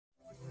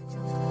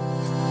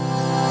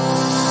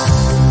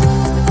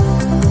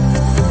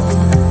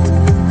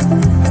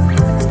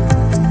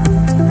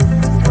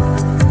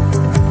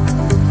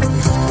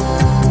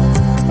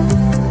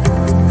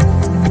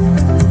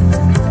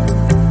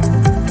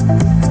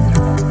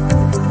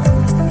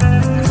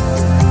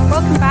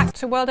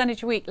to World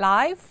Energy Week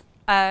Live.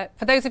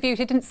 For those of you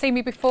who didn't see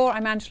me before,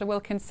 I'm Angela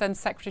Wilkinson,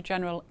 Secretary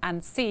General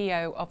and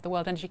CEO of the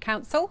World Energy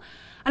Council.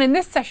 And in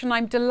this session,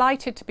 I'm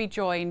delighted to be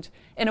joined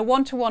in a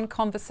one-to-one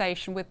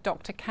conversation with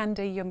Dr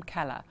Kandeh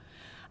Yumkella.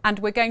 And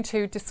we're going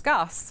to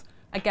discuss,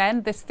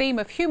 again, this theme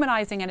of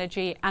humanising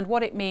energy and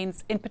what it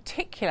means in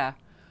particular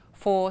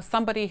for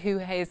somebody who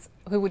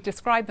would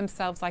describe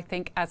themselves, I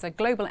think, as a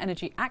global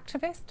energy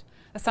activist,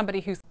 as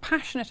somebody who's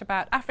passionate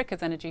about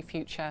Africa's energy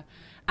future,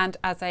 and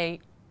as a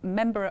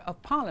Member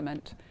of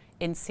Parliament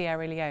in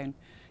Sierra Leone.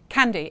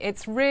 Kandeh,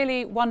 it's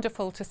really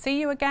wonderful to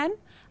see you again,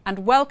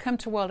 and welcome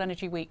to World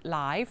Energy Week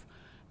Live.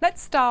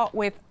 Let's start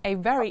with a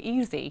very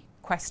easy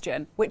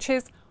question, which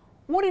is,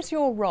 what is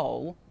your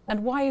role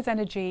and why does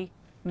energy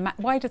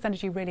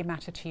really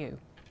matter to you?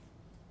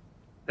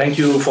 Thank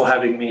you for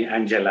having me,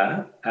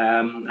 Angela.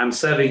 I'm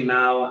serving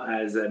now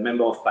as a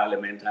Member of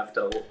Parliament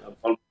after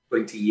almost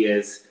 20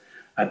 years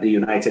at the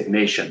United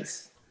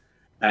Nations.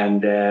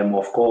 And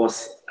of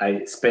course,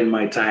 I spend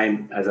my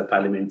time as a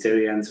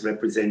parliamentarian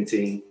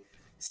representing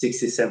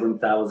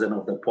 67,000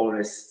 of the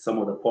poorest, some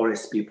of the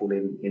poorest people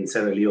in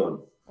Sierra Leone.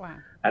 Wow.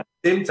 At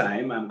the same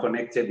time, I'm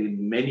connected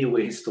in many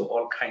ways to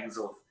all kinds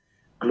of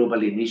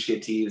global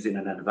initiatives in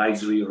an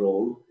advisory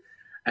role.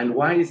 And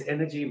why is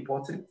energy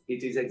important?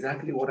 It is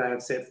exactly what I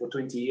have said for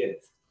 20 years.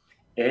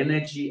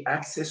 Energy,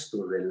 access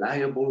to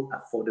reliable,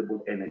 affordable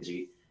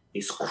energy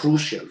is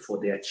crucial for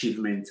the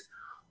achievement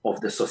of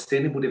the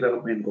Sustainable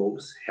Development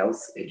Goals, health,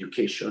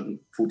 education,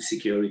 food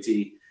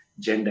security,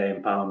 gender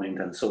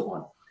empowerment, and so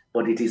on.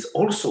 But it is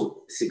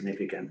also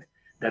significant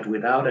that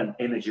without an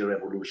energy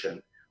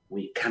revolution,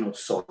 we cannot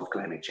solve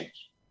climate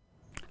change.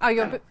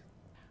 Oh,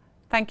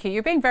 thank you.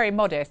 You're being very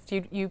modest.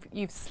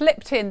 You've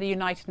slipped in the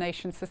United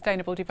Nations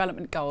Sustainable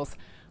Development Goals.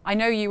 I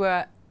know you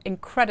were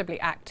incredibly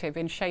active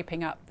in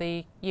shaping up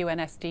the UN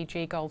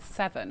SDG Goal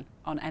 7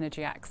 on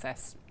energy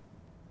access.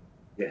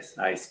 Yes,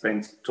 I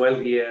spent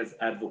 12 years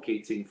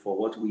advocating for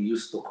what we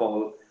used to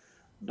call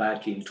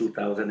back in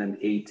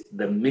 2008,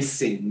 the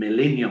missing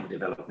Millennium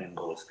Development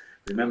Goals.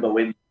 Remember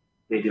when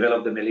they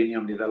developed the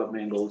Millennium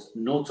Development Goals,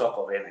 no talk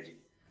of energy.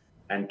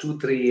 And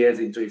 2-3 years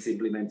into its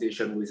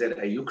implementation, we said,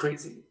 are you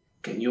crazy?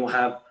 Can you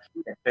have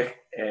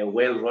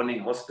well-running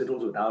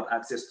hospitals without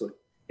access to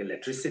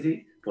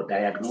electricity, for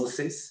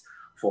diagnosis,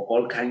 for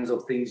all kinds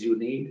of things you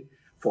need,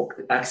 for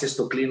access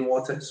to clean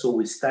water? So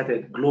we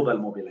started global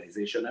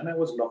mobilization. And I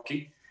was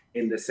lucky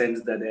in the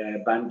sense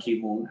that Ban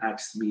Ki-moon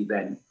asked me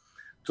then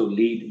to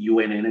lead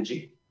UN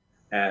Energy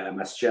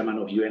as chairman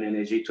of UN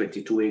Energy,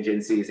 22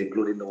 agencies,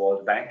 including the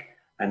World Bank.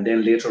 And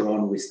then later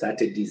on, we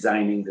started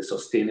designing the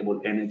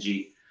Sustainable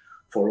Energy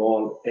for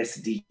All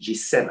SDG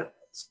 7.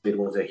 So it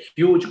was a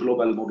huge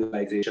global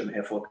mobilization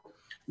effort,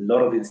 a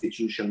lot of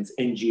institutions,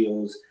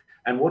 NGOs.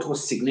 And what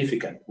was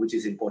significant, which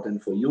is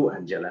important for you,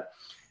 Angela,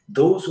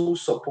 those who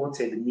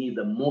supported me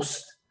the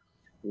most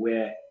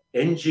were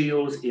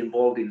NGOs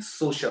involved in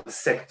social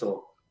sector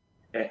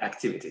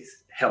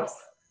activities,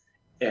 health,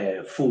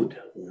 food,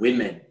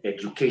 women,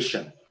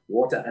 education,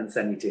 water and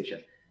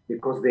sanitation,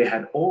 because they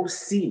had all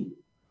seen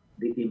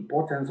the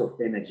importance of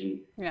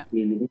energy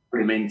in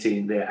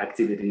implementing their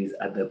activities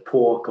at the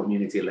poor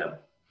community level.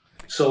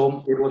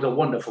 So it was a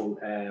wonderful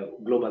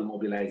global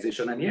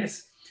mobilization. And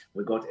yes,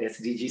 we got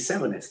SDG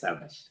 7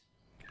 established.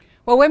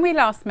 Well, when we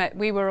last met,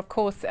 we were, of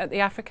course, at the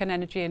African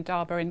Energy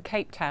Indaba in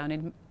Cape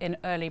Town in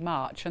early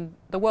March, and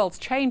the world's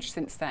changed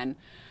since then.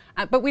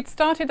 But we'd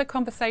started the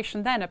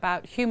conversation then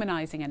about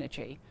humanising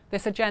energy,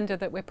 this agenda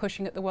that we're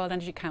pushing at the World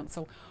Energy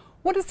Council.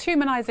 What does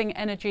humanising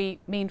energy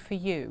mean for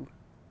you?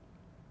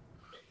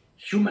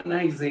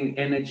 Humanising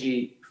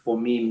energy for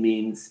me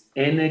means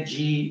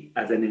energy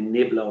as an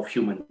enabler of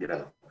human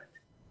development.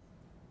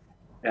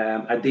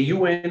 At the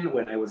UN,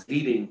 when I was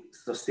leading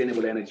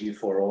Sustainable Energy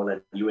for All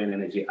at UN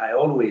Energy, I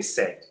always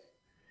said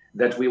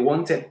that we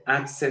wanted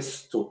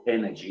access to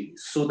energy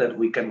so that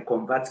we can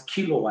convert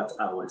kilowatt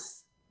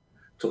hours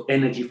to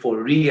energy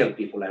for real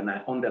people, and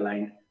I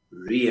underline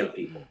real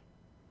people.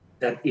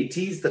 That it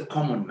is the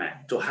common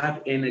man to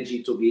have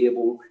energy to be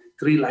able,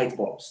 3 light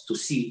bulbs to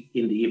see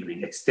in the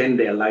evening, extend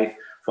their life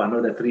for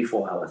another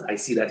 3-4 hours. I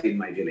see that in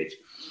my village.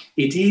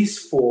 It is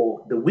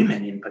for the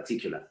women in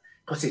particular,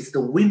 because it's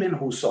the women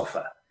who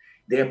suffer.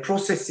 They're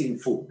processing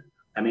food.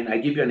 I mean, I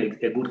give you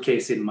a good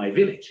case in my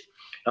village.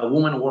 A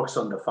woman works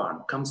on the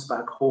farm, comes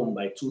back home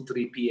by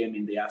 2-3 p.m.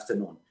 in the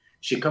afternoon.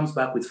 She comes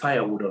back with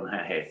firewood on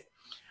her head.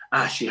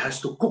 She has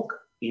to cook,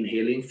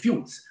 inhaling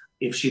fumes.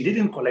 If she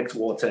didn't collect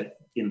water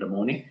in the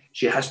morning,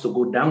 she has to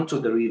go down to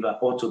the river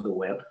or to the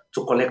well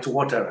to collect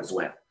water as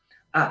well.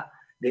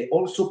 They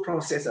also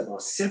process about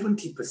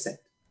 70%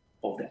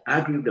 of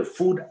the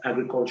food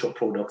agriculture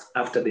products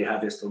after they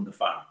harvest on the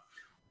farm.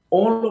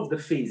 All of the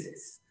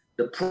phases,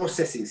 the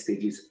processing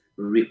stages,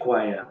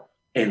 require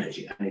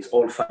energy, and it's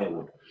all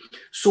firewood.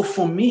 So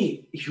for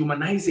me,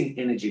 humanizing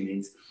energy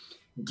means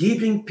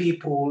giving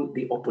people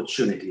the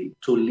opportunity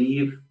to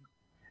live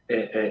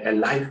a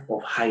life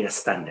of higher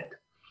standard.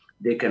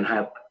 They can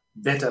have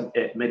better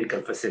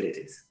medical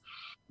facilities.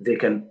 They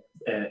can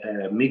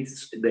meet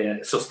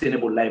their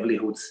sustainable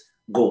livelihoods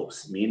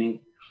goals, meaning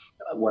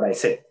what I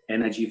said,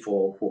 energy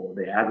for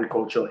the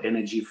agriculture,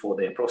 energy for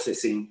the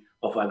processing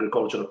of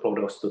agricultural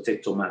products to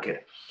take to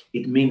market.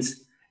 It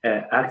means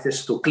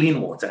access to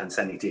clean water and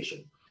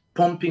sanitation.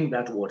 Pumping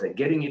that water,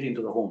 getting it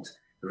into the homes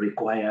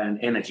require an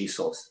energy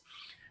source.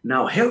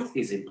 Now, health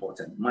is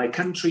important. My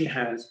country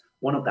has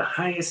one of the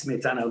highest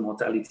maternal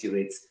mortality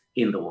rates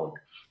in the world.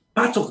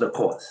 Part of the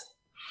cause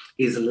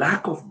is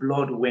lack of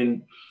blood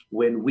when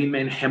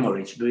women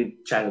hemorrhage during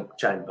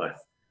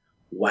childbirth.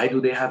 Why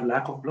do they have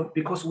lack of blood?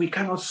 Because we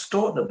cannot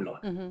store the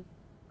blood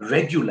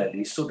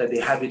regularly so that they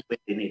have it when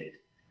they need it.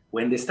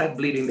 When they start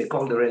bleeding, they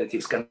call the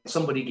relatives, can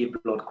somebody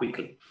give blood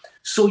quickly?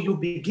 So you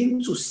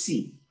begin to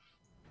see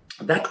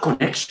that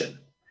connection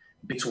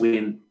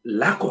between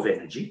lack of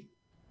energy,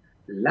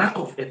 lack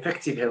of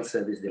effective health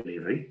service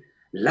delivery,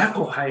 lack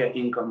of higher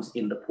incomes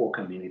in the poor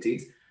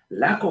communities,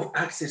 lack of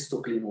access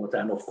to clean water,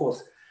 and of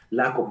course,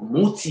 lack of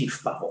motive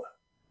power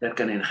that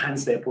can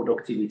enhance their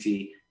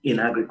productivity in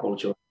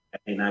agriculture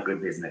and in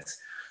agribusiness.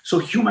 So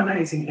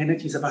humanizing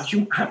energy is about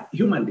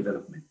human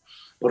development.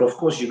 But of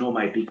course, you know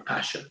my big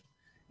passion.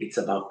 It's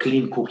about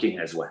clean cooking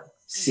as well,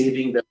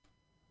 saving the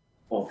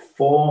of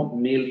 4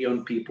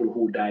 million people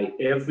who die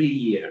every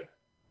year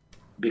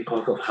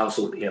because of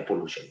household air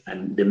pollution,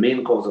 and the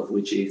main cause of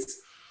which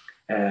is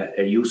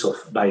a use of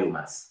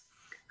biomass,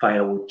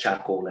 firewood,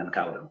 charcoal, and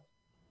cow dung.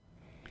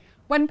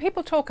 When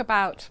people talk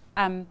about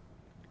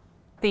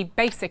the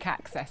basic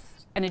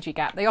access energy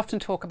gap, they often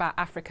talk about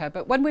Africa,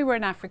 but when we were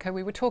in Africa,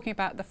 we were talking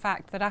about the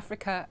fact that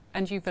Africa,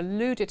 and you've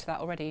alluded to that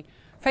already,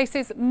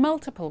 faces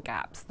multiple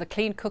gaps: the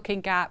clean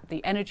cooking gap,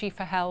 the energy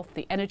for health,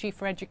 the energy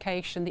for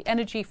education, the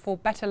energy for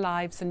better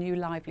lives and new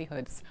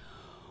livelihoods.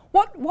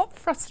 What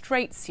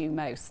frustrates you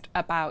most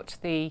about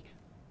the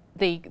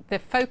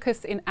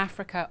focus in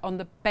Africa on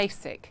the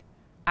basic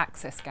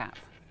access gap?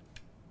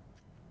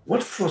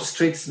 What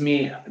frustrates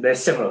me, there are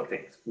several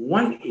things.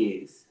 One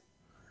is,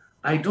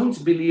 I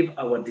don't believe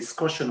our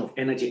discussion of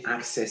energy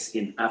access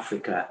in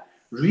Africa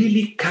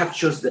really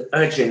captures the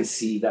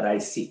urgency that I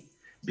see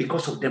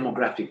because of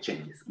demographic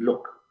changes.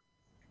 Look,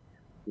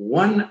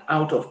 1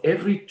 out of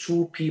every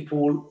 2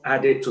 people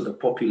added to the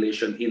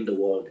population in the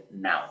world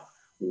now,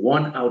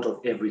 1 out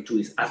of every 2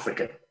 is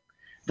African.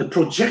 The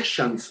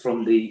projections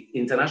from the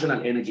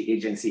International Energy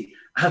Agency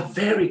are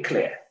very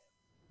clear.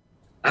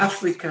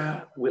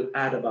 Africa will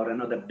add about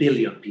another 1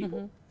 billion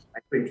people by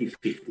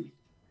 2050.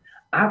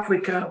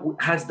 Africa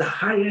has the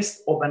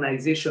highest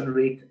urbanization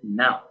rate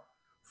now,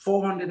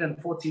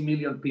 440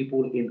 million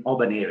people in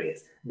urban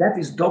areas. That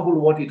is double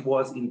what it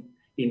was in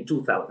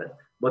 2000.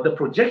 But the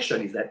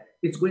projection is that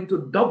it's going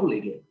to double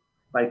again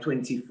by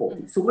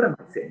 2040. So what am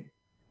I saying?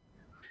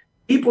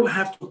 People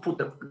have to put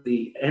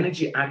the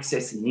energy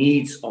access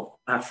needs of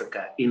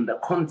Africa in the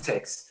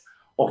context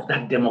of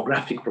that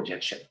demographic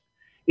projection.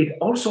 It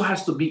also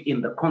has to be in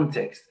the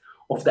context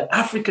of the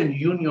African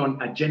Union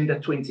Agenda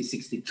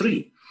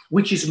 2063,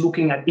 which is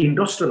looking at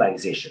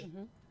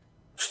industrialization,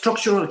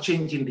 structural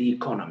change in the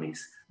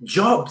economies,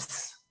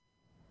 jobs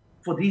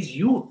for these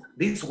youth,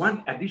 this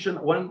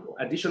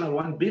additional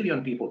 1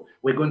 billion people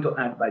we're going to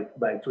add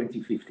by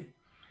 2050.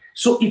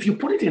 So if you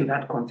put it in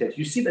that context,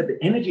 you see that the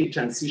energy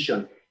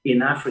transition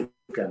in Africa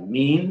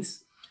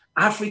means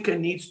Africa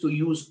needs to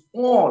use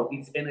all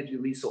its energy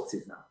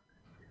resources now.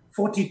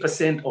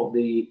 40% of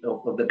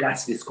the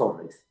gas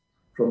discoveries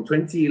from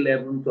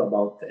 2011 to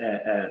about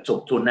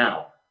to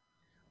now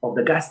of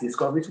the gas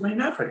discoveries were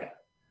in Africa.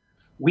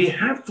 We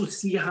have to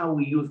see how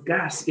we use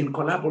gas in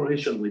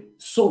collaboration with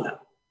solar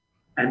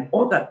and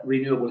other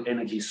renewable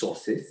energy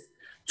sources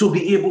to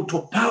be able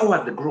to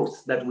power the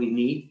growth that we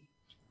need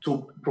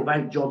to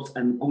provide jobs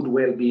and good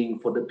well-being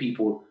for the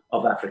people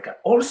of Africa.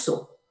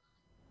 Also,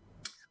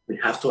 we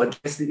have to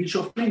address the issue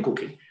of clean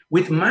cooking.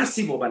 With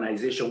massive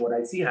urbanization, what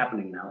I see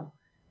happening now,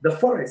 the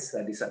forests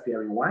are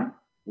disappearing. Why?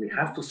 We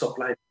have to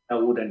supply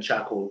wood and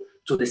charcoal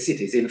to the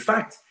cities. In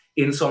fact,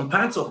 in some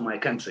parts of my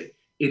country,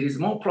 it is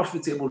more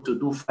profitable to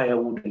do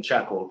firewood and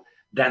charcoal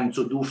than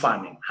to do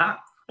farming.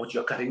 But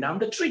you're cutting down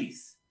the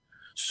trees.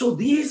 So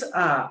these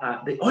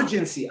are the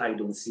urgency I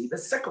don't see. The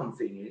second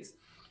thing is,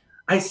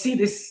 I see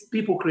this,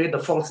 people create the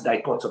false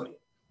dichotomy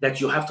that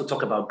you have to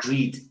talk about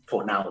greed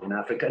for now in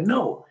Africa.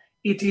 No,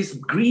 it is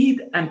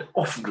greed and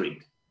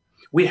off-grid.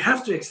 We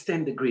have to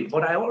extend the grid,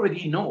 but I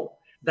already know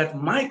that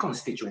my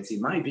constituency,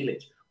 my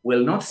village,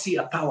 will not see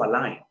a power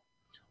line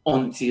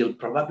until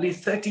probably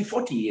 30,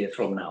 40 years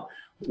from now.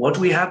 What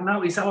we have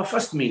now is our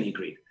first mini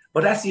grid,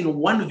 but that's in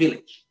one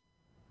village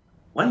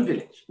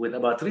with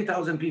about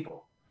 3,000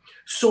 people.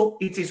 So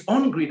it is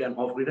on-grid and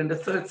off-grid. And the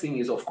third thing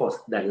is, of course,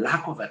 the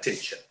lack of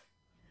attention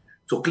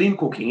to clean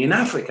cooking. In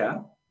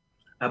Africa,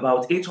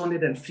 about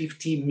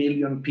 850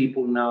 million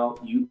people now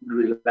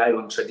rely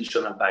on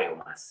traditional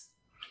biomass.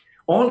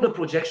 All the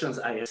projections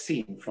I have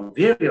seen from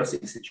various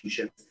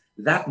institutions,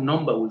 that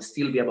number will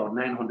still be about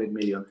 900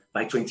 million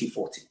by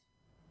 2040.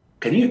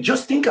 Can you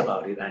just think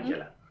about it,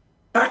 Angela?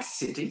 Packed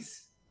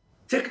cities,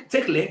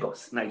 take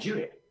Lagos,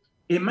 Nigeria.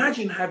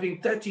 Imagine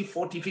having 30,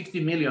 40, 50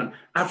 million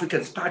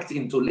Africans packed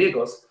into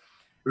Lagos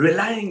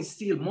relying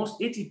still, most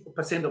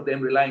 80% of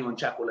them relying on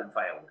charcoal and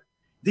firewood.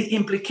 The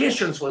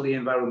implications for the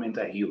environment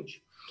are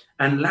huge.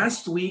 And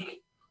last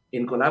week,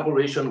 in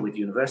collaboration with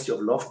University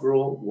of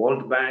Loughborough,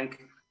 World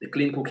Bank, the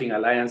Clean Cooking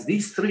Alliance,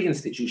 these three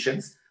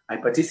institutions, I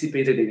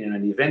participated in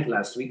an event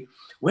last week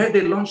where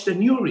they launched a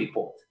new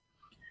report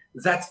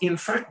that in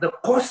fact the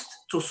cost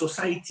to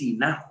society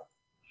now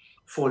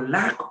for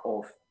lack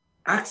of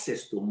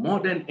access to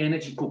modern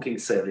energy cooking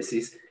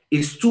services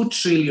is 2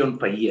 trillion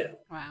per year.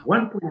 Wow.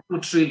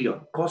 1.2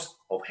 trillion cost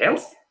of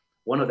health,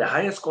 one of the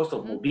highest costs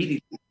of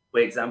mobility,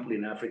 for example,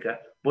 in Africa,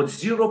 but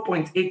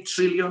 0.8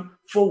 trillion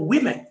for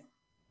women.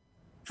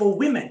 For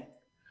women.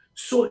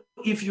 So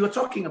if you're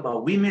talking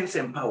about women's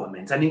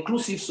empowerment and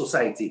inclusive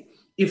society,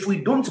 if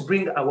we don't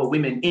bring our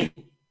women in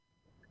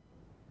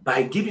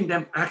by giving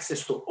them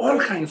access to all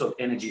kinds of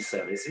energy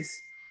services,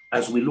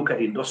 as we look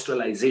at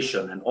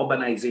industrialization and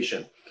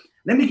urbanization,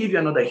 let me give you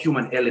another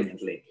human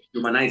element link,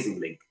 humanizing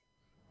link.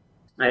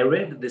 I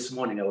read this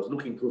morning, I was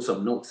looking through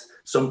some notes,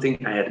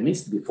 something I had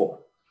missed before.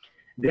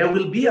 There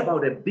will be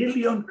about 1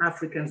 billion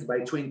Africans by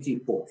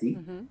 2040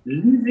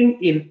 living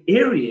in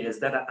areas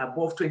that are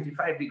above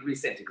 25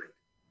 degrees centigrade,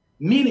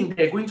 meaning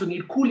they're going to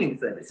need cooling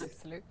services.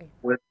 Absolutely.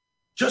 Well,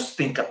 just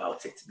think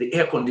about it, the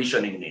air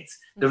conditioning needs,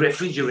 the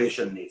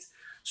refrigeration needs.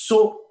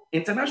 So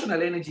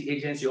International Energy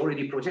Agency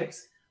already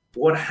projects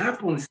what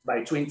happens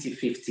by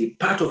 2050,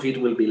 part of it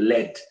will be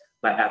led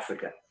by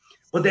Africa.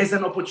 But there's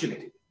an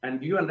opportunity,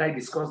 and you and I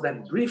discussed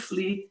that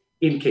briefly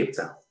in Cape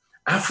Town.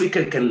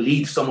 Africa can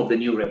lead some of the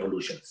new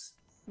revolutions.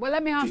 Well,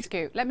 let me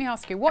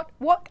ask you,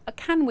 what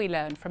can we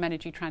learn from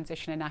energy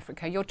transition in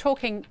Africa? You're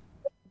talking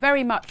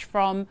very much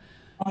from,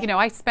 you know,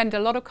 I spend a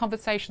lot of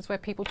conversations where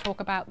people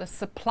talk about the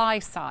supply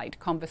side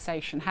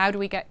conversation. How do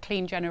we get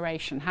clean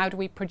generation? How do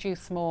we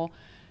produce more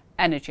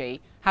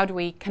energy? How do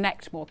we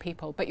connect more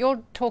people? But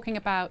you're talking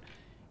about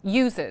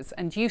users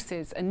and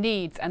uses and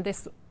needs and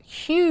this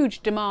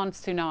huge demand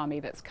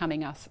tsunami that's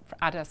coming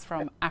at us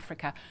from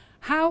Africa.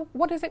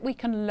 What is it we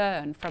can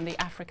learn from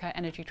the Africa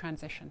energy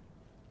transition?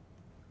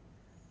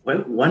 Well,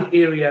 one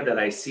area that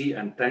I see,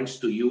 and thanks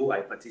to you,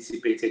 I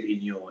participated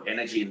in your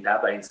Energy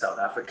Indaba in South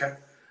Africa,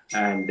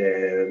 and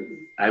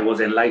I was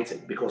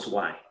enlightened because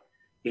why?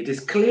 It is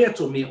clear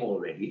to me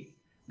already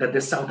that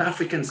the South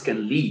Africans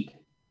can lead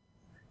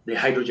the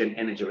hydrogen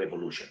energy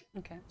revolution.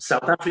 Okay.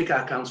 South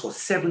Africa accounts for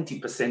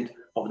 70%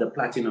 of the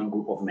platinum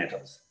group of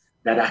metals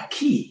that are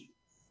key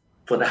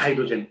for the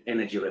hydrogen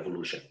energy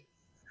revolution.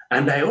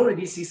 And I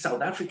already see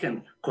South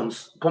African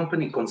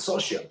company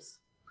consortiums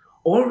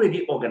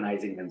already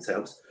organizing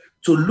themselves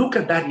to look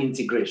at that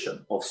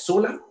integration of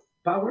solar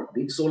power,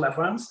 big solar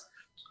farms,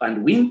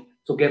 and wind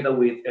together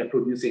with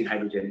producing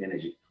hydrogen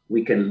energy.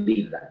 We can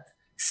lead that.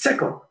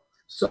 Second,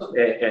 so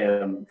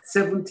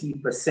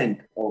 70%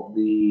 of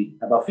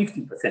about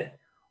 50%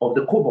 of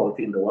the cobalt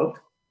in the world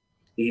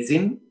is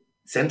in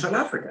Central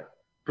Africa,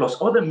 plus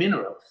other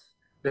minerals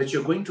that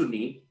you're going to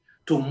need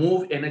to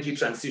move energy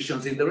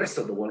transitions in the rest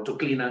of the world to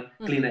cleaner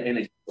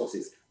energy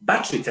sources.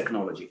 Battery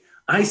technology.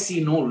 I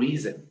see no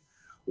reason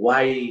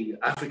why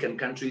African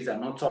countries are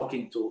not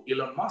talking to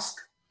Elon Musk,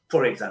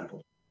 for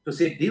example, to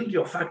say, build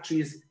your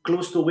factories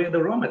close to where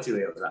the raw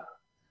materials are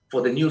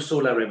for the new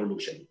solar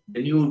revolution,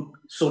 the new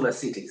solar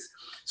cities.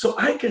 So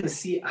I can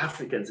see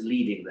Africans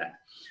leading that.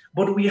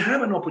 But we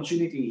have an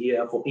opportunity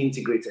here for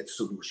integrated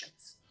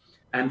solutions.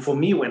 And for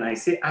me, when I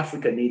say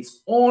Africa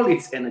needs all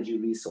its energy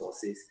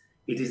resources,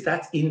 it is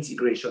that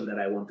integration that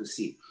I want to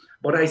see.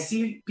 But I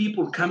see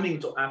people coming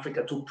to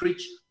Africa to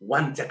preach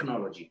one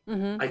technology.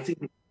 I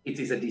think it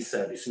is a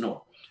disservice.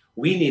 No,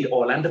 we need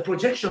all. And the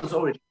projections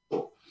already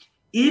show,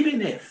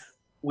 even if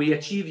we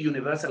achieve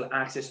universal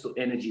access to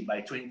energy by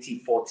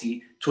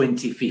 2040,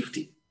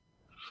 2050,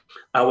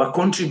 our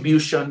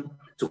contribution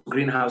to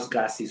greenhouse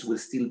gases will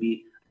still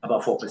be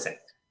about 4%.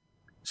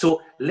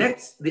 So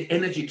let the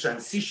energy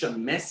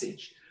transition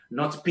message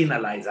not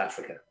penalize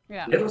Africa.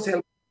 Yeah. Let us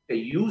help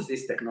use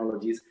these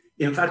technologies,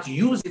 in fact,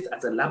 use it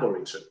as a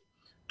laboratory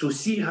to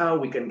see how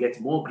we can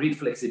get more grid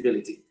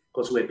flexibility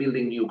because we're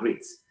building new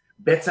grids,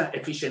 better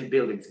efficient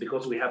buildings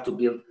because we have to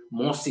build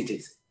more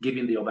cities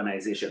given the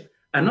urbanization.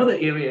 Another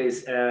area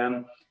is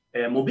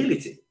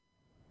mobility.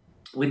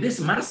 With this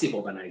massive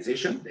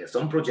urbanization, there are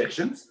some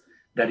projections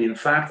that in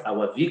fact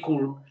our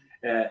vehicle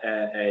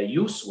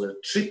use will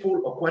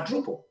triple or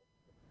quadruple.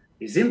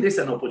 Isn't this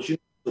an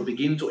opportunity to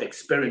begin to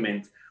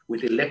experiment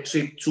with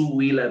electric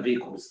two-wheeler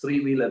vehicles,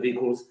 three-wheeler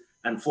vehicles,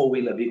 and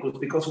four-wheeler vehicles?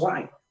 Because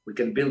why? We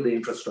can build the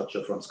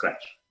infrastructure from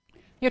scratch.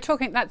 You're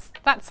talking,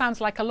 that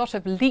sounds like a lot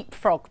of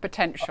leapfrog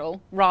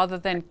potential rather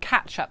than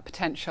catch-up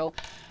potential.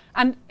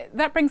 And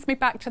that brings me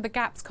back to the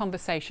gaps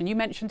conversation. You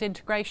mentioned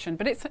integration,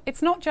 but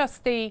it's not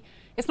just the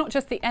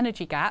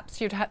energy gaps.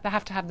 You'd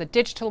have to have the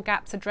digital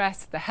gaps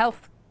addressed, the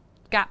health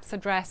gaps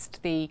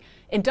addressed, the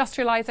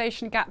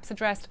industrialization gaps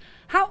addressed.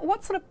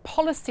 What sort of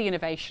policy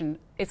innovation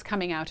is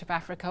coming out of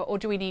Africa, or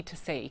do we need to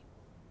see?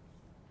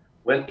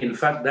 Well, in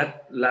fact,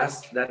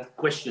 that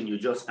question you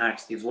just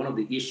asked is one of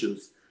the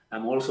issues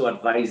I'm also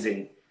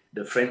advising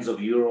the Friends of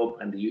Europe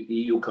and the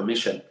EU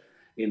Commission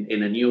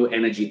in a new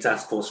energy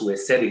task force we're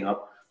setting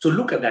up to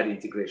look at that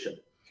integration.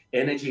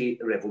 Energy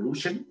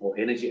revolution or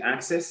energy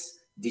access,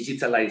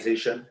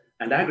 digitalization,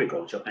 and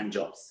agriculture and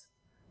jobs.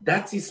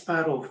 That is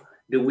part of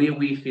the way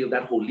we feel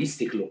that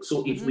holistic look.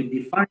 So if we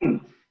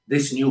define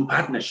this new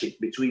partnership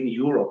between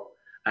Europe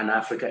and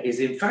Africa is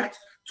in fact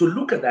to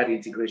look at that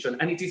integration,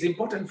 and it is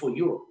important for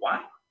Europe.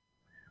 Why?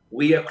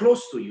 We are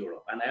close to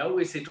Europe. And I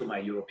always say to my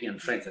European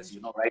friends, as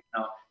you know, right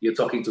now, you're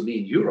talking to me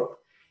in Europe.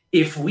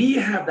 If we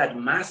have that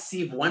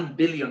massive 1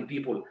 billion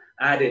people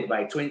added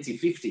by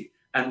 2050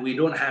 and we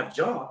don't have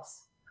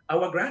jobs,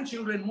 our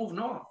grandchildren move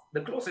north.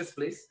 The closest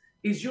place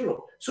is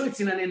Europe. So it's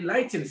in an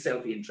enlightened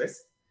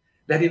self-interest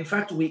that in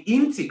fact we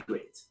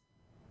integrate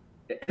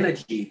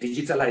energy,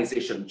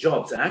 digitalization,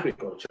 jobs, and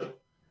agriculture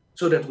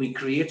so that we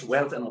create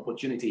wealth and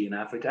opportunity in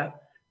Africa.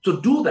 To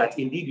do that,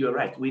 indeed, you're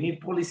right, we need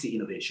policy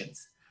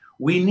innovations.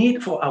 We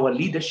need for our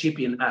leadership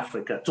in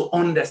Africa to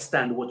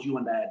understand what you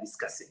and I are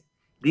discussing,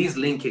 these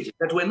linkages,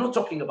 that we're not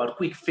talking about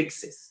quick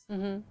fixes.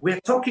 We're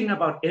talking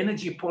about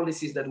energy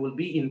policies that will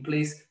be in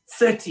place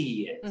 30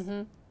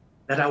 years,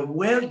 that are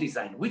well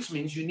designed, which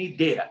means you need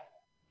data.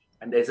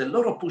 And there's a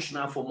lot of push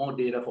now for more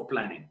data for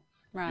planning,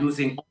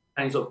 using all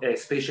kinds of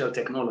spatial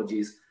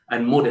technologies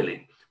and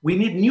modeling. We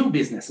need new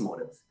business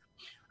models.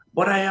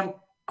 But I am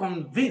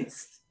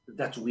convinced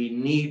that we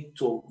need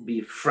to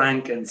be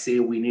frank and say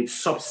we need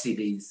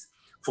subsidies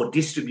for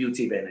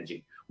distributive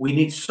energy. We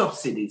need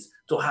subsidies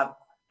to have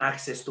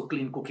access to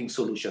clean cooking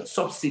solutions,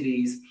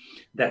 subsidies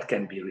that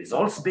can be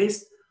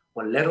results-based,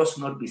 but let us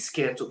not be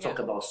scared to talk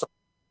about subsidies.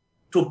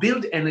 To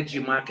build energy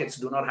markets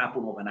do not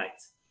happen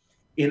overnight.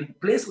 In a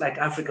place like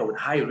Africa with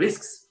high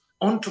risks,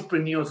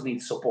 entrepreneurs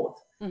need support.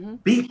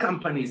 Big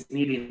companies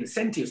need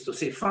incentives to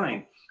say,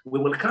 fine, we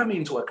will come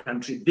into a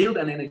country, build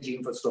an energy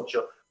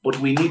infrastructure, but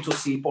we need to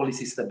see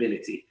policy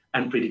stability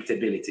and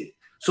predictability.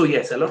 So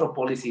yes, a lot of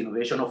policy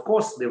innovation, of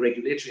course, the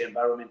regulatory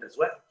environment as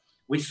well,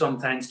 which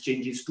sometimes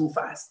changes too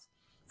fast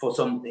for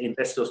some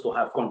investors to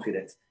have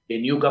confidence. A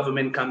new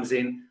government comes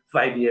in,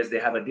 5 years, they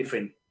have a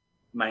different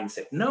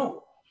mindset.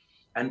 No,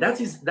 and that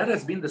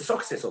has been the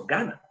success of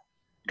Ghana.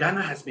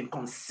 Ghana has been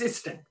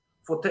consistent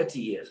for 30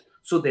 years.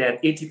 So they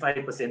had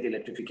 85%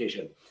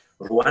 electrification.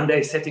 Rwanda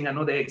is setting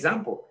another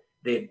example.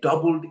 They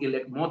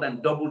more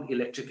than doubled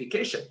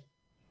electrification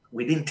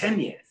within 10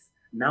 years.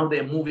 Now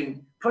they're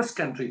moving, first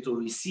country to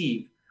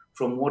receive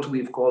from what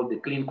we've called the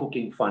Clean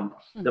Cooking Fund,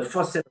 the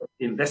first set of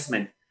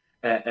investment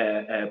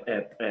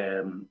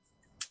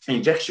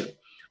injection,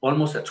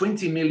 almost a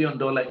 $20 million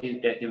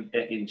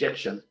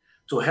injection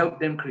to help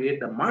them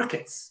create the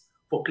markets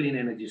for clean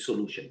energy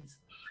solutions.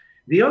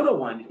 The other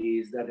one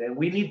is that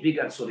we need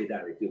bigger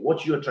solidarity,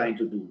 what you're trying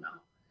to do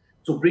now,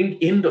 to bring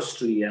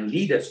industry and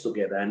leaders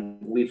together. And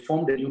we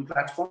formed a new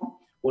platform,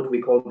 what we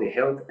call the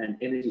Health and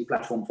Energy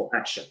Platform for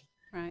Action,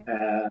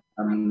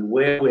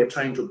 where we're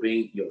trying to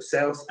bring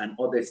yourselves and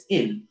others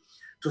in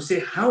to say,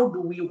 how do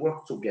we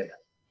work together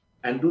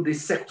and do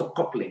this sector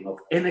coupling of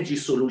energy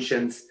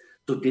solutions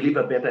to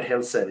deliver better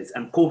health service?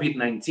 And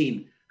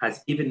COVID-19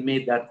 has even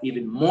made that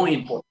even more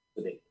important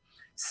today.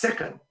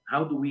 Second,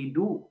 how do we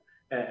do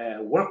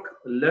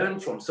learn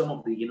from some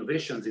of the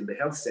innovations in the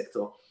health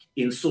sector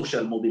in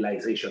social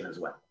mobilization as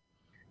well,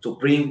 to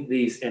bring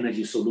these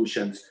energy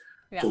solutions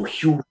to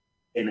human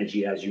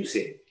energy, as you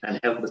say, and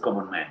help the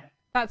common man.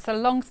 That's a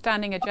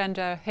long-standing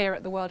agenda here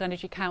at the World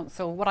Energy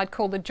Council, what I'd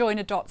call the join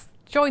the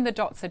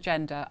dots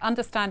agenda,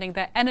 understanding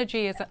that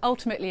energy is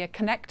ultimately a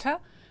connector,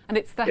 and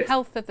it's the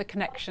health of the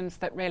connections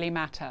that really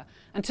matter.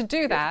 And to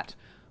do that,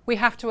 we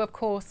have to, of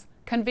course,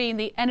 convene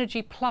the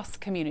Energy Plus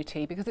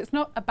community, because it's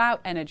not about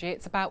energy,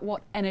 it's about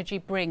what energy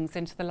brings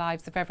into the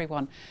lives of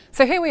everyone.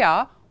 So here we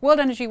are, World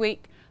Energy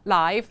Week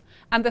live,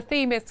 and the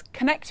theme is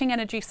connecting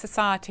energy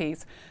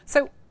societies.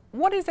 So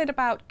what is it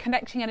about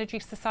connecting energy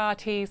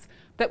societies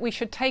that we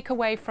should take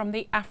away from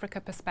the Africa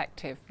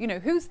perspective? You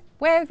know,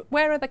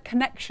 where are the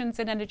connections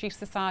in energy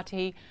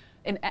society,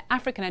 in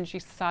African energy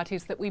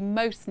societies, that we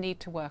most need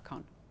to work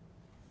on?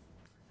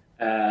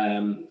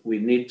 We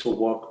need to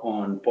work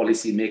on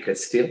policymakers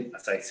still.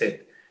 As I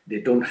said, they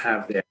don't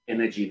have their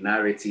energy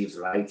narratives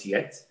right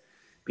yet.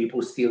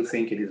 People still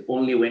think it is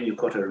only when you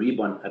cut a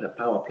ribbon at a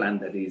power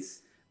plant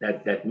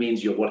that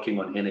means you're working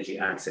on energy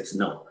access.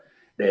 No,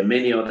 there are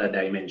many other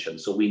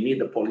dimensions. So we need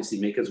the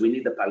policymakers, we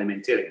need the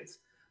parliamentarians.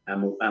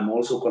 I'm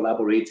also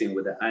collaborating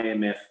with the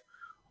IMF,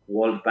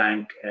 World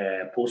Bank,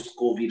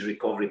 Post-COVID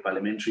Recovery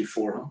Parliamentary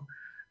Forum.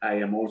 I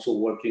am also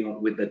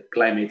working with the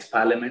Climate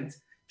Parliament,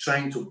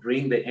 trying to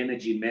bring the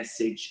energy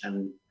message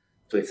and,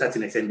 to a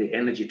certain extent, the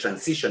energy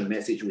transition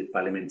message with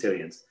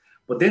parliamentarians.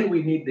 But then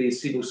we need the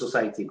civil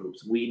society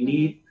groups. We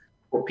need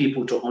for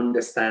people to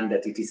understand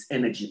that it is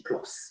energy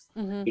plus.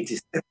 It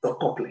is sector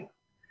coupling.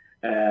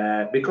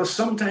 Because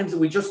sometimes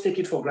we just take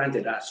it for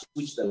granted,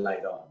 switch the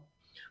light on.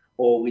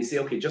 Or we say,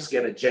 okay, just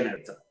get a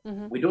generator.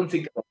 We don't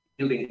think about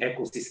building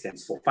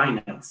ecosystems for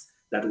finance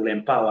that will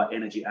empower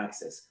energy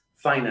access,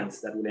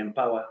 finance that will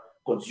empower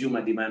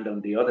consumer demand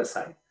on the other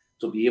side,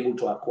 to be able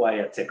to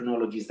acquire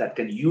technologies that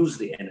can use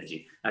the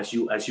energy. As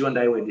you and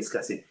I were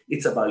discussing,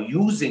 it's about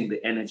using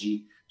the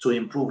energy to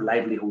improve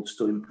livelihoods,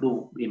 to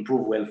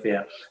improve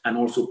welfare, and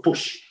also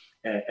push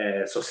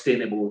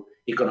sustainable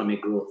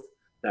economic growth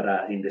that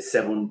are in the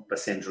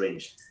 7%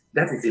 range.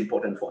 That is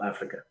important for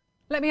Africa.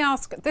 Let me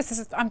ask,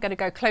 I'm going to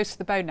go close to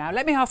the bone now.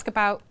 Let me ask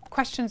about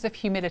questions of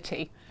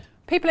humility.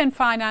 People in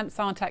finance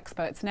aren't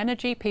experts in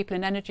energy. People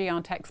in energy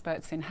aren't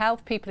experts in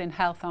health. People in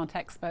health aren't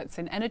experts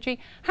in energy.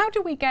 How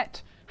do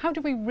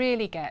we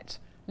really get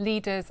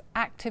leaders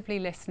actively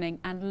listening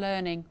and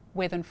learning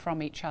with and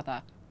from each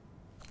other?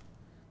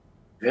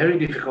 Very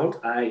difficult.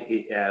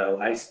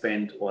 I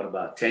spent,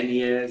 about 10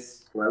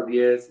 years, 12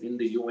 years in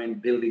the UN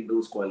building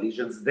those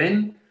coalitions.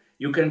 Then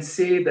you can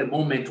say the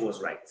moment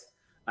was right.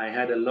 I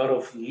had a lot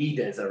of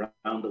leaders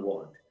around the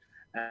world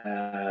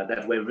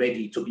that were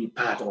ready to be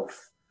part of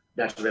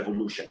that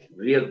revolution.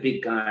 Real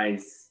big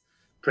guys,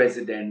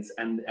 presidents,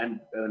 and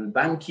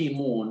Ban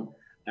Ki-moon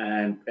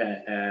and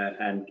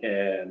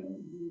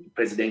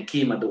President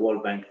Kim at the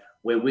World Bank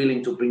were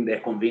willing to bring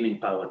their convening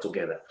power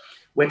together.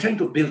 We're trying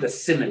to build a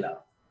similar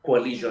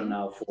coalition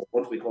now for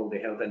what we call the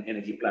Health and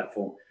Energy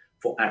Platform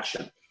for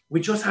Action. We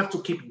just have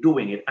to keep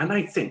doing it. And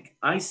I think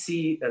I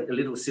see a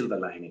little silver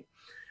lining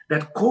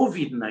that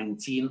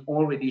COVID-19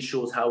 already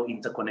shows how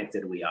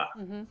interconnected we are.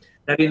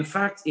 That in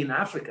fact, in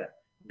Africa,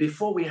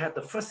 before we had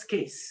the first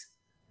case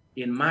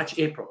in March,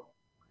 April,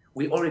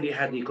 we already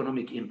had the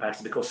economic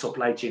impacts because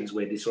supply chains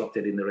were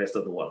disrupted in the rest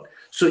of the world.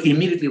 So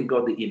immediately we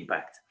got the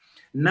impact.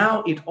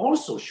 Now it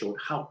also showed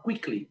how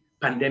quickly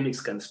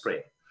pandemics can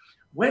spread.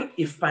 Well,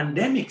 if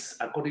pandemics,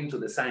 according to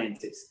the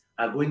scientists,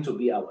 are going to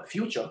be our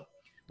future,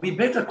 we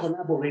better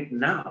collaborate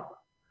now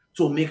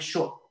to make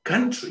sure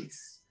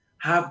countries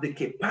have the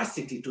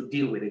capacity to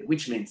deal with it,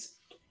 which means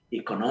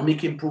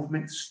economic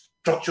improvements,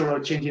 structural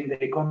change in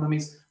the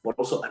economies, but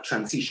also a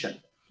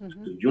transition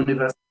to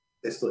universal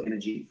access to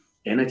energy,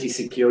 energy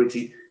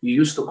security. You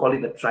used to call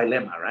it a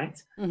trilemma, right?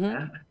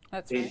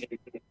 That's right.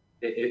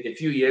 A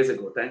few years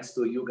ago, thanks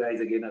to you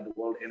guys again at the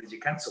World Energy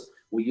Council,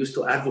 we used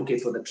to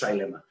advocate for the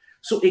trilemma.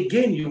 So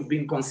again, you've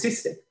been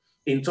consistent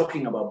in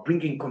talking about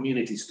bringing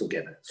communities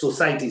together,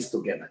 societies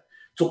together,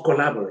 to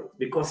collaborate.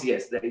 Because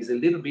yes, there is a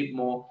little bit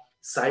more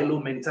silo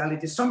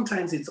mentality.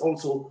 Sometimes it's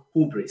also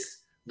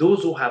hubris.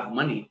 Those who have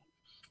money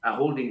are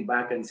holding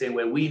back and saying,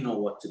 well, we know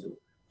what to do.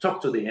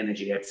 Talk to the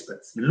energy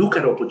experts. Look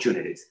at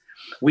opportunities.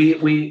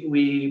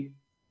 We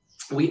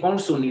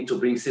also need to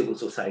bring civil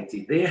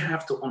society. They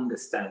have to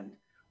understand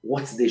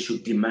what they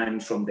should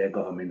demand from their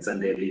governments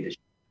and their leadership.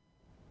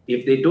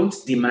 If they don't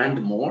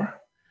demand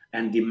more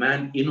and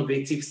demand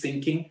innovative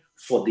thinking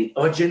for the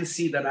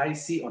urgency that I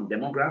see on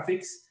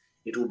demographics,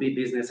 it will be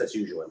business as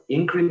usual.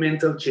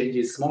 Incremental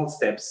changes, small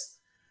steps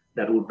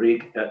that will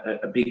break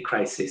a big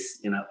crisis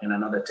in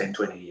another 10,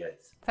 20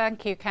 years.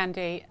 Thank you,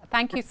 Kandeh.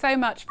 Thank you so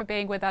much for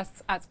being with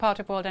us as part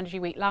of World Energy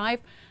Week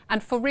Live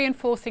and for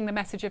reinforcing the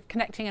message of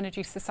connecting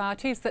energy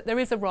societies, that there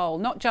is a role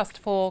not just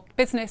for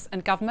business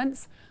and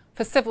governments,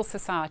 for civil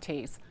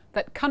societies,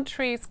 that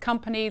countries,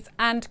 companies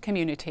and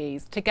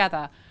communities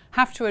together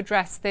have to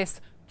address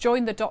this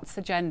join the dots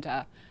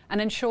agenda and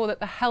ensure that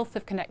the health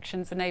of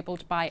connections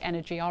enabled by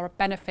energy are a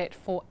benefit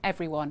for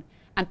everyone,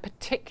 and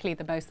particularly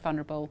the most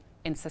vulnerable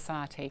in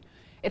society.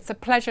 It's a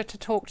pleasure to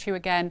talk to you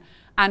again,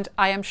 and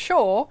I am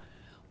sure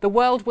the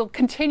world will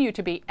continue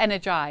to be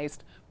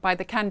energised by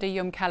the Kandeh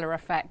Yumkella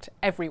effect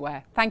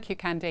everywhere. Thank you,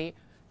 Kandeh,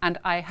 and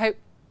I hope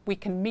we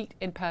can meet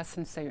in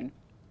person soon.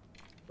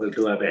 We'll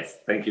do our best.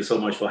 Thank you so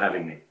much for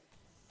having me.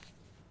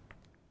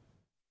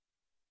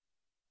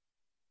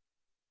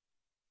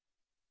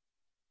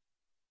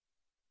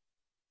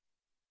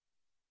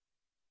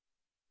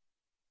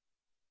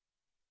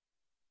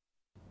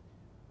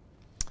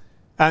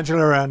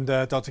 Angela and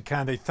Dr.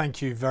 Kandeh, thank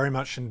you very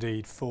much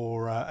indeed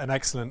for an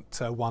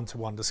excellent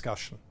one-to-one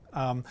discussion.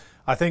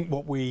 I think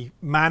what we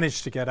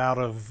managed to get out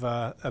of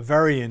a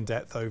very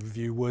in-depth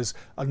overview was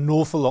an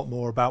awful lot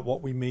more about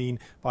what we mean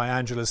by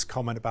Angela's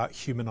comment about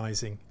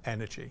humanising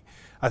energy.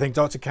 I think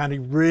Dr.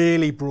 Kandeh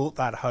really brought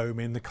that home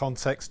in the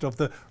context of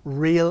the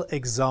real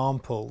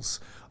examples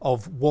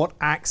of what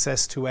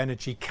access to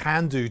energy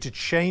can do to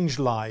change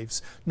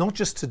lives, not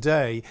just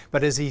today,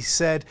 but as he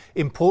said,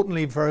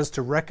 importantly for us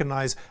to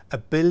recognise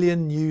 1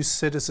 billion new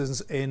citizens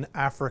in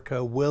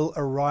Africa will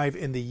arrive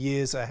in the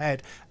years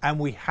ahead, and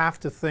we have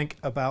to think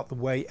about the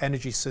way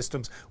energy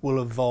systems will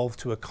evolve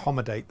to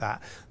accommodate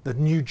that. The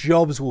new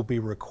jobs will be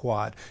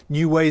required,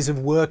 new ways of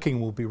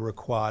working will be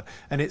required,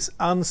 and it's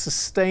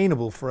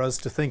unsustainable for us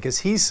to think, as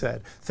he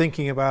said,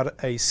 thinking about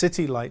a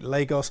city like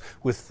Lagos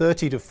with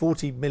 30 to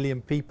 40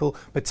 million people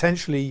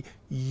potentially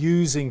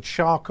using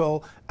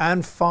charcoal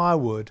and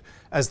firewood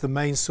as the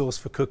main source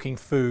for cooking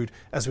food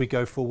as we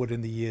go forward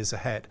in the years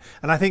ahead.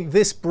 And I think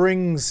this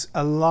brings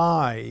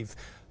alive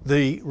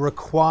the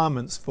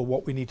requirements for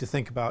what we need to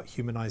think about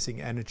humanising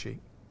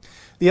energy.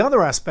 The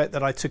other aspect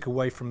that I took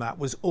away from that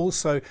was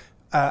also,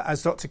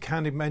 as Dr.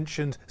 Kandeh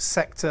mentioned,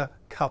 sector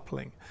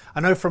coupling. I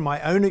know from my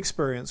own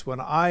experience when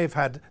I've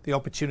had the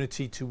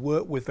opportunity to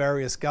work with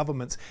various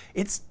governments,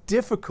 it's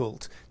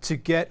difficult to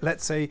get,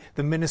 let's say,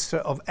 the Minister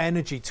of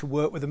Energy to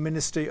work with the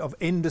Ministry of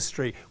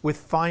Industry, with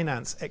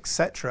finance,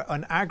 etc.,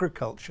 and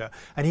agriculture.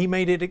 And he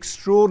made it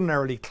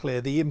extraordinarily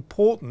clear the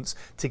importance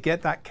to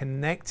get that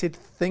connected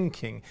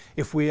thinking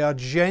if we are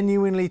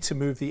genuinely to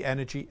move the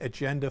energy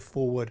agenda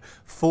forward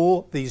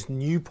for these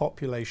new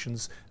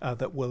populations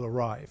that will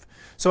arrive.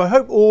 So I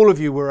hope all of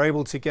you were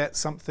able to get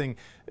something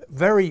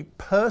very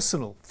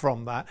personal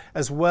from that,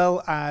 as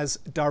well as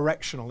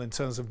directional in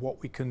terms of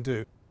what we can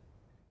do.